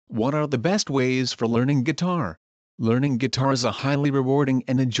What are the best ways for learning guitar? Learning guitar is a highly rewarding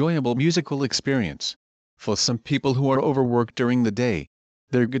and enjoyable musical experience. For some people who are overworked during the day,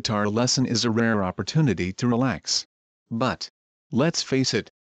 their guitar lesson is a rare opportunity to relax. But, let's face it,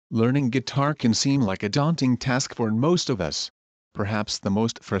 learning guitar can seem like a daunting task for most of us. Perhaps the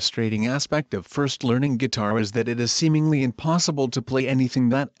most frustrating aspect of first learning guitar is that it is seemingly impossible to play anything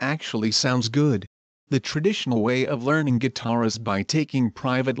that actually sounds good. The traditional way of learning guitar is by taking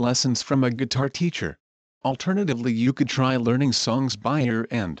private lessons from a guitar teacher. Alternatively, you could try learning songs by ear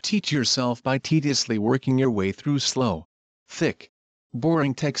and teach yourself by tediously working your way through slow, thick,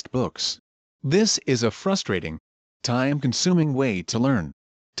 boring textbooks. This is a frustrating, time-consuming way to learn.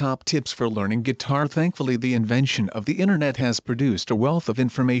 Top tips for learning guitar. Thankfully, the invention of the internet has produced a wealth of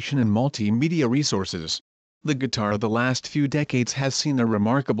information and multimedia resources. The guitar the last few decades has seen a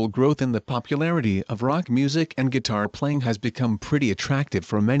remarkable growth in the popularity of rock music, and guitar playing has become pretty attractive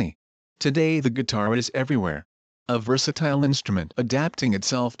for many. Today the guitar is everywhere. A versatile instrument adapting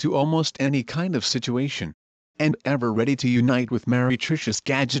itself to almost any kind of situation. And ever ready to unite with meretricious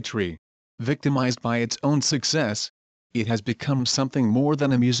gadgetry. Victimized by its own success, it has become something more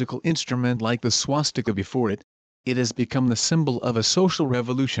than a musical instrument like the swastika before it. It has become the symbol of a social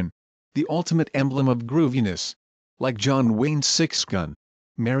revolution. The ultimate emblem of grooviness. Like John Wayne's six gun,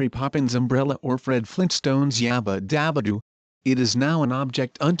 Mary Poppins' umbrella, or Fred Flintstone's Yabba Dabba Doo, it is now an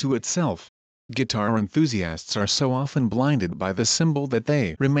object unto itself. Guitar enthusiasts are so often blinded by the symbol that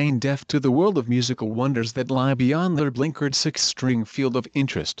they remain deaf to the world of musical wonders that lie beyond their blinkered six-string field of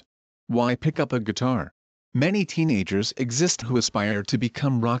interest. Why pick up a guitar? Many teenagers exist who aspire to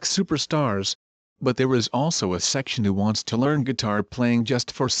become rock superstars, but there is also a section who wants to learn guitar playing just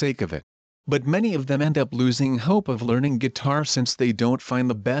for sake of it. But many of them end up losing hope of learning guitar since they don't find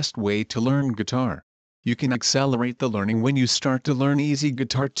the best way to learn guitar. You can accelerate the learning when you start to learn easy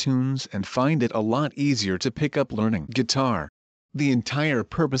guitar tunes and find it a lot easier to pick up learning guitar. The entire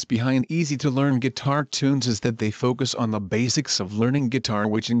purpose behind easy-to-learn guitar tunes is that they focus on the basics of learning guitar,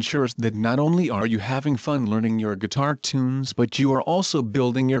 which ensures that not only are you having fun learning your guitar tunes, but you are also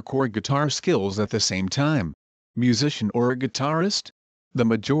building your core guitar skills at the same time. Musician or a guitarist? The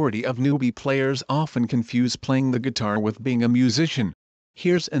majority of newbie players often confuse playing the guitar with being a musician.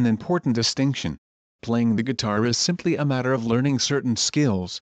 Here's an important distinction. Playing the guitar is simply a matter of learning certain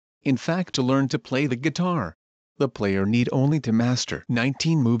skills. In fact, to learn to play the guitar, the player need only to master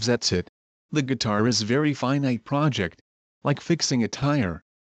 19 moves, that's it. The guitar is a very finite project. Like fixing a tire.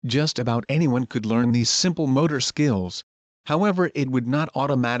 Just about anyone could learn these simple motor skills. However, it would not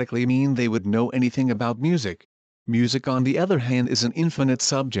automatically mean they would know anything about music. Music, on the other hand, is an infinite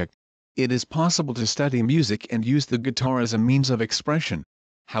subject. It is possible to study music and use the guitar as a means of expression.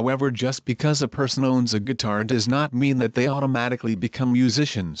 However, just because a person owns a guitar does not mean that they automatically become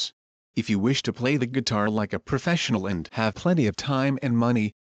musicians. If you wish to play the guitar like a professional and have plenty of time and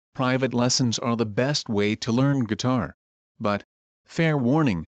money, private lessons are the best way to learn guitar. But, fair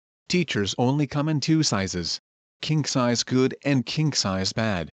warning, teachers only come in two sizes: king size good and king size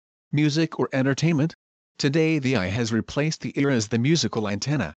bad. Music or entertainment? Today the eye has replaced the ear as the musical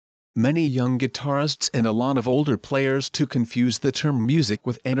antenna. Many young guitarists and a lot of older players too confuse the term music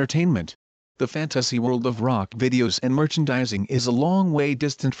with entertainment. The fantasy world of rock videos and merchandising is a long way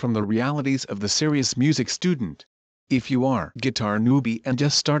distant from the realities of the serious music student. If you are a guitar newbie and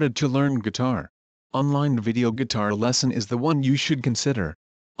just started to learn guitar, online video guitar lesson is the one you should consider.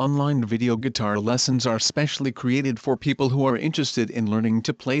 Online video guitar lessons are specially created for people who are interested in learning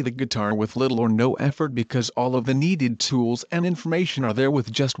to play the guitar with little or no effort, because all of the needed tools and information are there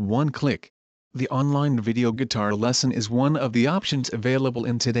with just one click. The online video guitar lesson is one of the options available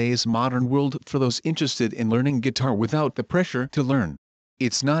in today's modern world for those interested in learning guitar without the pressure to learn.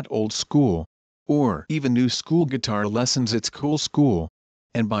 It's not old school, or even new school guitar lessons, it's cool school.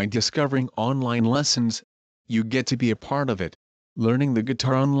 And by discovering online lessons, you get to be a part of it. Learning the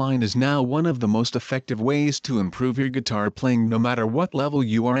guitar online is now one of the most effective ways to improve your guitar playing, no matter what level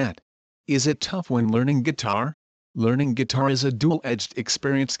you are at. Is it tough when learning guitar? Learning guitar is a dual-edged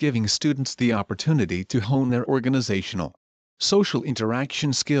experience, giving students the opportunity to hone their organizational, social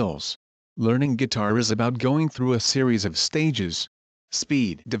interaction skills. Learning guitar is about going through a series of stages.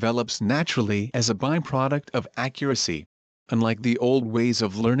 Speed develops naturally as a byproduct of accuracy. Unlike the old ways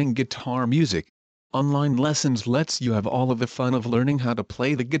of learning guitar music, online lessons lets you have all of the fun of learning how to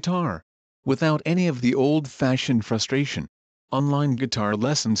play the guitar, without any of the old-fashioned frustration. Online guitar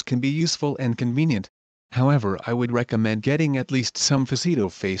lessons can be useful and convenient. However, I would recommend getting at least some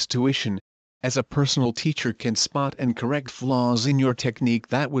face-to-face tuition, as a personal teacher can spot and correct flaws in your technique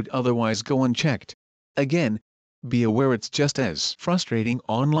that would otherwise go unchecked. Again, Be aware it's just as frustrating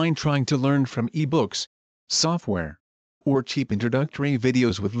online trying to learn from ebooks, software, or cheap introductory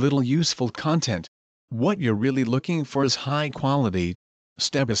videos with little useful content. What you're really looking for is high-quality,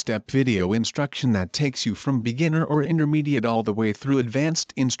 step-by-step video instruction that takes you from beginner or intermediate all the way through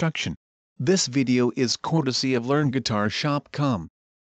advanced instruction. This video is courtesy of LearnGuitar.com.